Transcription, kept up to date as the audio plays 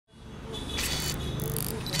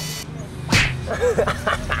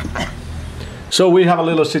So we have a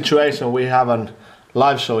little situation. We have a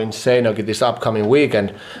live show in Seinäjoki this upcoming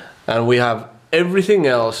weekend, and we have everything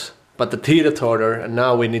else but the Teeter Totter, and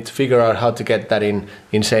now we need to figure out how to get that in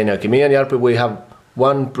Seinäjoki. Me and Jarppi, we have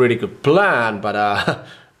one pretty good plan, but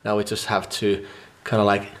now we just have to kind of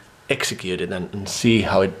like execute it and see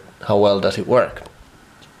how well does it work.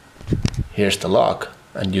 Here's the lock,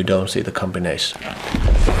 and you don't see the combination.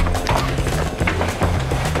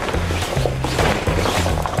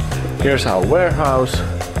 Here's our warehouse.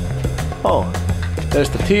 Oh, there's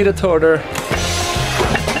the Teeter Totter.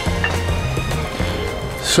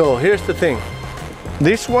 So here's the thing.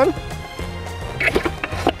 This one,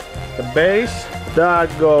 the base, that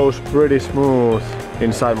goes pretty smooth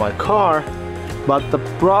inside my car. But the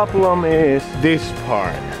problem is this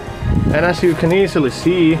part. And as you can easily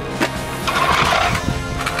see,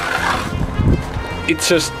 it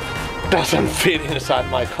just doesn't fit inside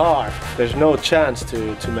my car. There's no chance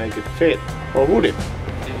to make it fit. Or would it?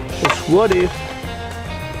 Just what if,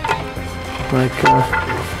 like,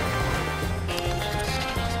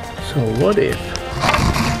 so what if?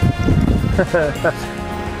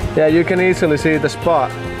 Yeah, you can easily see the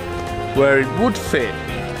spot where it would fit,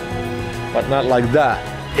 but not like that.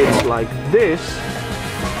 It's like this.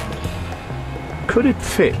 Could it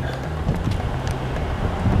fit?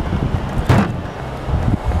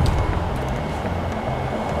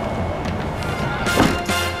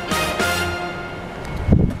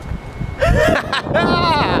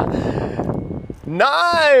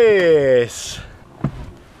 Nice!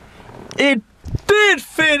 It did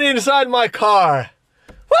fit inside my car!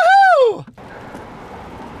 Woohoo!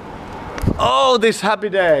 Oh, this happy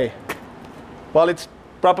day! Well, it's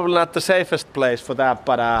probably not the safest place for that,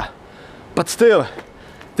 but still,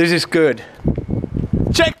 this is good.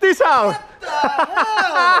 Check this out! What the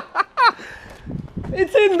hell?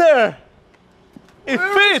 It's in there! It We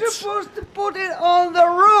were fits! supposed to put it on the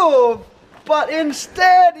roof, but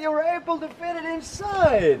instead you were able to fit it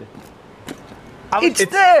inside. It's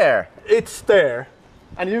there! It's there.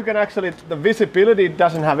 And you can actually, the visibility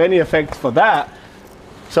doesn't have any effect for that.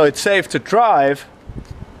 So it's safe to drive.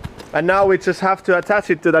 And now we just have to attach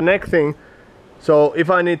it to the neck thing. So if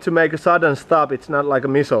I need to make a sudden stop, it's not like a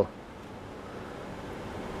missile.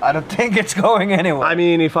 I don't think it's going anywhere. I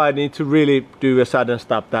mean, if I need to really do a sudden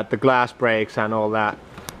stop, that the glass breaks and all that.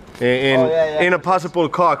 In a possible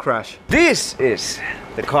car crash. This is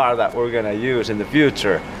the car that we're gonna use in the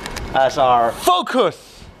future as our Focus!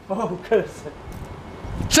 focus.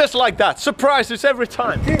 Just like that. Surprises every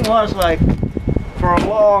time. The thing was, like, for a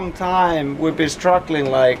long time we've been struggling,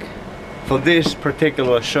 like, for this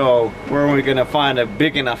particular show, where we're gonna find a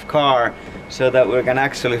big enough car so that we can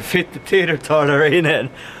actually fit the Teeter Totter in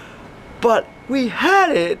it. But we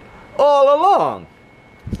had it all along.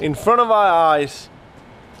 In front of our eyes,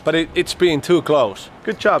 but it's been too close.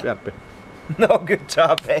 Good job, Jarppi. No, good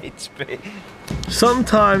job, HP.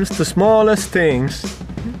 Sometimes the smallest things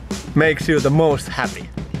makes you the most happy.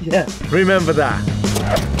 Yeah. Remember that.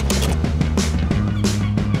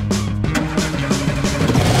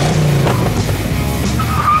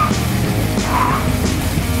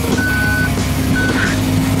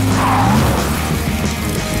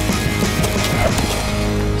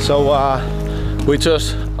 So we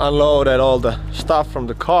just unloaded all the stuff from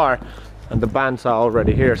the car and the bands are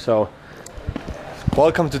already here. So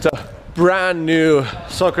welcome to the brand new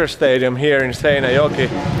soccer stadium here in Seinäjoki.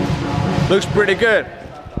 Looks pretty good.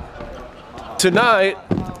 Tonight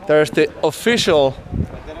there's the official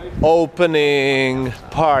opening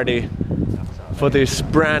party for this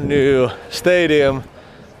brand new stadium,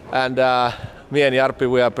 and me and Jarppi,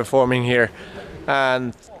 we are performing here,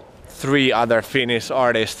 and 3 other Finnish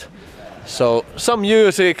artists. So some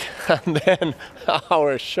music and then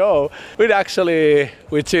our show,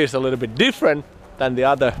 which is a little bit different than the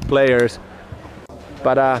other players.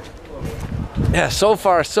 But yeah, so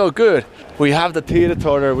far so good. We have the Teeter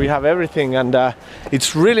Totter, we have everything, and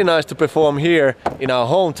it's really nice to perform here in our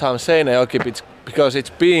hometown Seinäjoki, because it's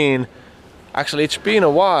been a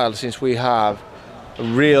while since we have a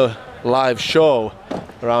real live show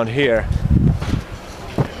around here.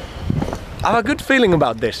 I have a good feeling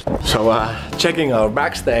about this. So checking our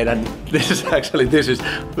backstage, and this is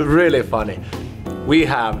really funny. We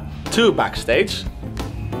have 2 backstage.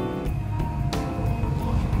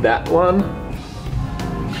 That one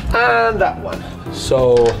and that one.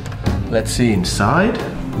 So let's see inside.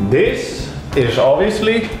 This is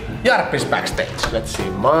obviously Jarppi's backstage. Let's see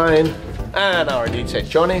mine and our DJ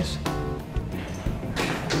Johnny's.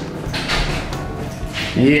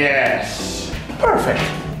 Yes, perfect.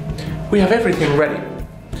 We have everything ready.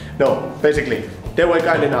 No, basically, they were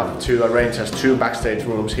kind enough to arrange us 2 backstage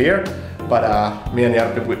rooms here, but me and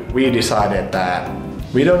Jarppi, we decided that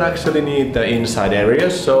we don't actually need the inside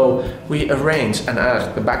areas, so we arranged and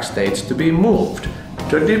asked the backstage to be moved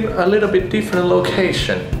to a little bit different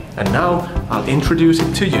location. And now I'll introduce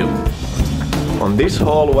it to you. On this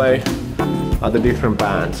hallway are the different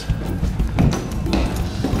bands.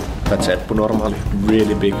 That's Eppu Normaali,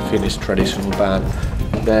 really big Finnish traditional band.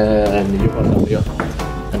 Then Juha,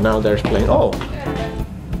 and now there's playing, oh,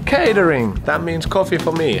 catering, that means coffee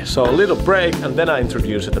for me. So a little break and then I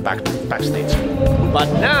introduce the backstage.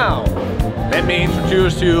 But now, let me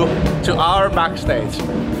introduce you to our backstage.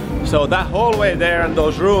 So that hallway there and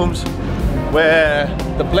those rooms were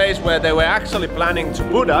the place where they were actually planning to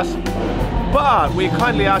put us, but we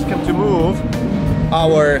kindly asked them to move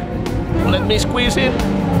our, let me squeeze in,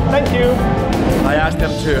 thank you. I asked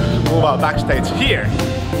them to move our backstage here,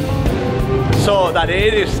 so that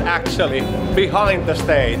it is actually behind the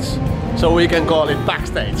stage, so we can call it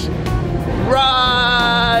backstage.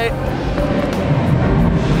 Right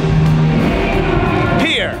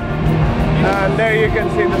here. And there you can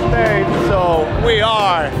see the stage, so we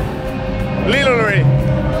are literally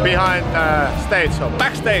behind the stage, so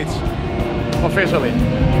backstage officially.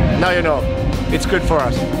 Now you know, it's good for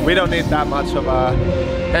us. We don't need that much of a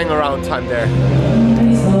hang around time there.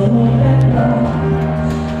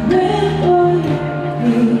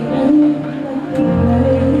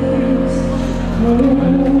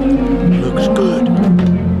 Looks good.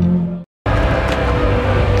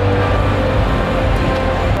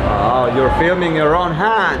 Oh, you're filming your own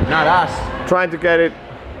hand, not us. Trying to get it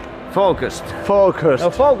Focused. focused. No,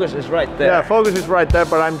 focus is right there. Yeah, focus is right there,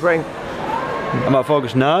 but I'm trying. Am I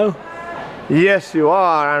focused now? Yes, you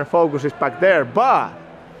are, and focus is back there. But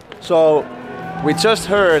so we just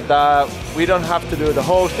heard that we don't have to do the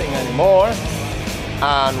hosting anymore,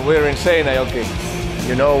 and we're in Seinäjoki.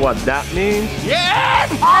 You know what that means? Yes,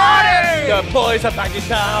 party! The boys are back in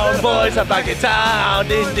town. Boys are back in town.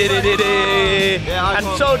 Yeah, and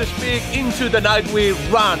so to speak, into the night we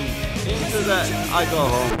run. I go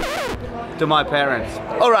home to my parents.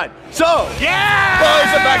 All right, so yeah,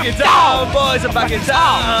 boys are back in town. Boys are back in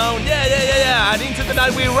town. Yeah, and into the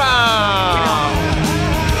night we run.